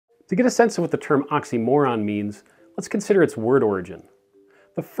To get a sense of what the term oxymoron means, let's consider its word origin.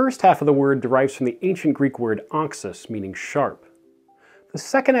 The first half of the word derives from the ancient Greek word oxys, meaning sharp. The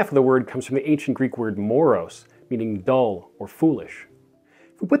second half of the word comes from the ancient Greek word moros, meaning dull or foolish.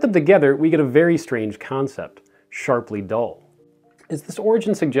 If we put them together, we get a very strange concept, sharply dull. As this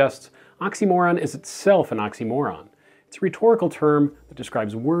origin suggests, oxymoron is itself an oxymoron. It's a rhetorical term that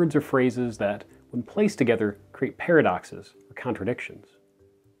describes words or phrases that, when placed together, create paradoxes or contradictions.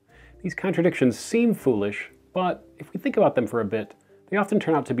 These contradictions seem foolish, but if we think about them for a bit, they often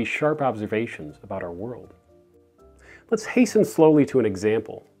turn out to be sharp observations about our world. Let's hasten slowly to an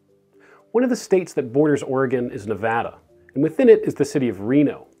example. One of the states that borders Oregon is Nevada, and within it is the city of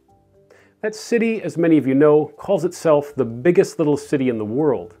Reno. That city, as many of you know, calls itself the biggest little city in the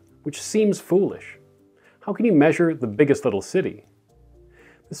world, which seems foolish. How can you measure the biggest little city?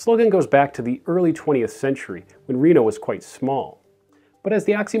 The slogan goes back to the early 20th century, when Reno was quite small. But as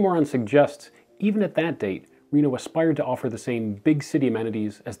the oxymoron suggests, even at that date, Reno aspired to offer the same big city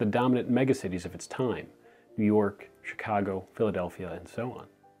amenities as the dominant megacities of its time, New York, Chicago, Philadelphia, and so on.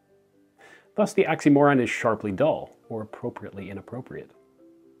 Thus, the oxymoron is sharply dull, or appropriately inappropriate.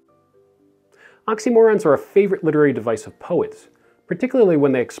 Oxymorons are a favorite literary device of poets, particularly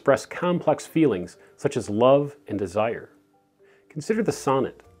when they express complex feelings such as love and desire. Consider the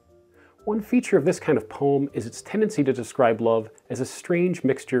sonnet. One feature of this kind of poem is its tendency to describe love as a strange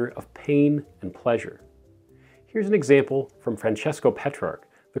mixture of pain and pleasure. Here's an example from Francesco Petrarch,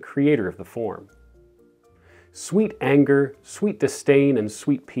 the creator of the form. Sweet anger, sweet disdain, and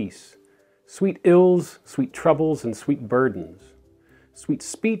sweet peace. Sweet ills, sweet troubles, and sweet burdens. Sweet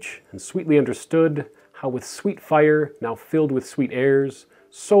speech, and sweetly understood, how with sweet fire, now filled with sweet airs,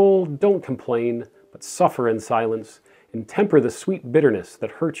 soul, don't complain, but suffer in silence, and temper the sweet bitterness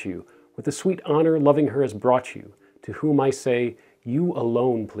that hurts you with the sweet honor loving her has brought you, to whom I say, you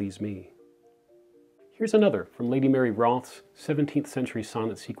alone please me. Here's another from Lady Mary Wroth's 17th century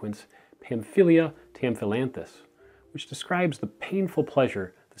sonnet sequence, Pamphylia Tamphilanthus, which describes the painful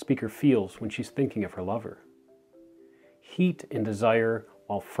pleasure the speaker feels when she's thinking of her lover. Heat and desire,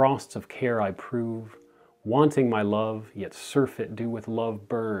 while frosts of care I prove, wanting my love, yet surfeit do with love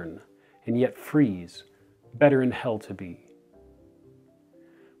burn, and yet freeze, better in hell to be.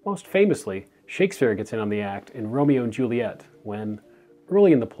 Most famously, Shakespeare gets in on the act in Romeo and Juliet when,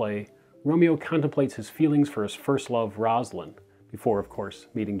 early in the play, Romeo contemplates his feelings for his first love, Rosalind, before, of course,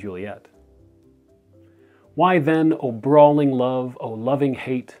 meeting Juliet. Why then, O brawling love, O loving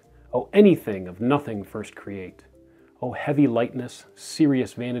hate, O anything of nothing first create, O heavy lightness,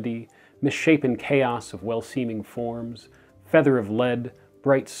 serious vanity, misshapen chaos of well-seeming forms, feather of lead,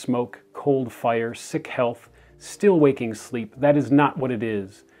 bright smoke, cold fire, sick health, still waking sleep, that is not what it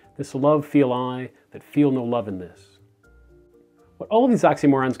is. This love feel I, that feel no love in this. What all of these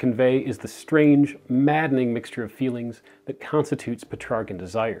oxymorons convey is the strange, maddening mixture of feelings that constitutes Petrarchan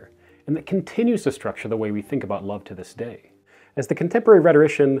desire, and that continues to structure the way we think about love to this day. As the contemporary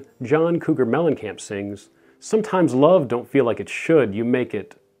rhetorician John Cougar Mellencamp sings, sometimes love don't feel like it should, you make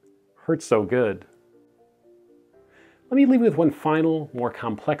it hurt so good. Let me leave you with one final, more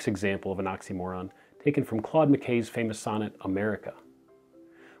complex example of an oxymoron taken from Claude McKay's famous sonnet, America.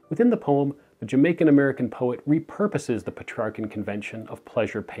 Within the poem, the Jamaican-American poet repurposes the Petrarchan convention of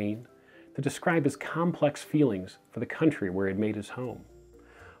pleasure-pain to describe his complex feelings for the country where he had made his home.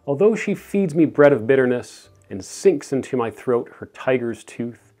 Although she feeds me bread of bitterness and sinks into my throat her tiger's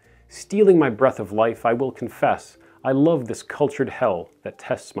tooth, stealing my breath of life, I will confess, I love this cultured hell that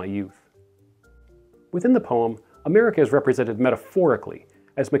tests my youth. Within the poem, America is represented metaphorically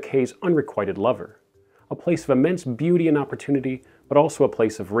as McKay's unrequited lover, a place of immense beauty and opportunity, but also a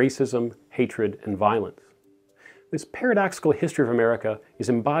place of racism, hatred, and violence. This paradoxical history of America is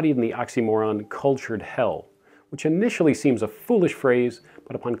embodied in the oxymoron cultured hell, which initially seems a foolish phrase,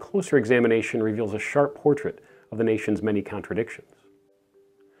 but upon closer examination reveals a sharp portrait of the nation's many contradictions.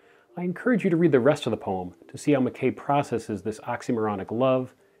 I encourage you to read the rest of the poem to see how McKay processes this oxymoronic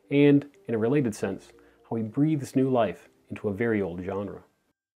love and, in a related sense, how he breathes new life into a very old genre.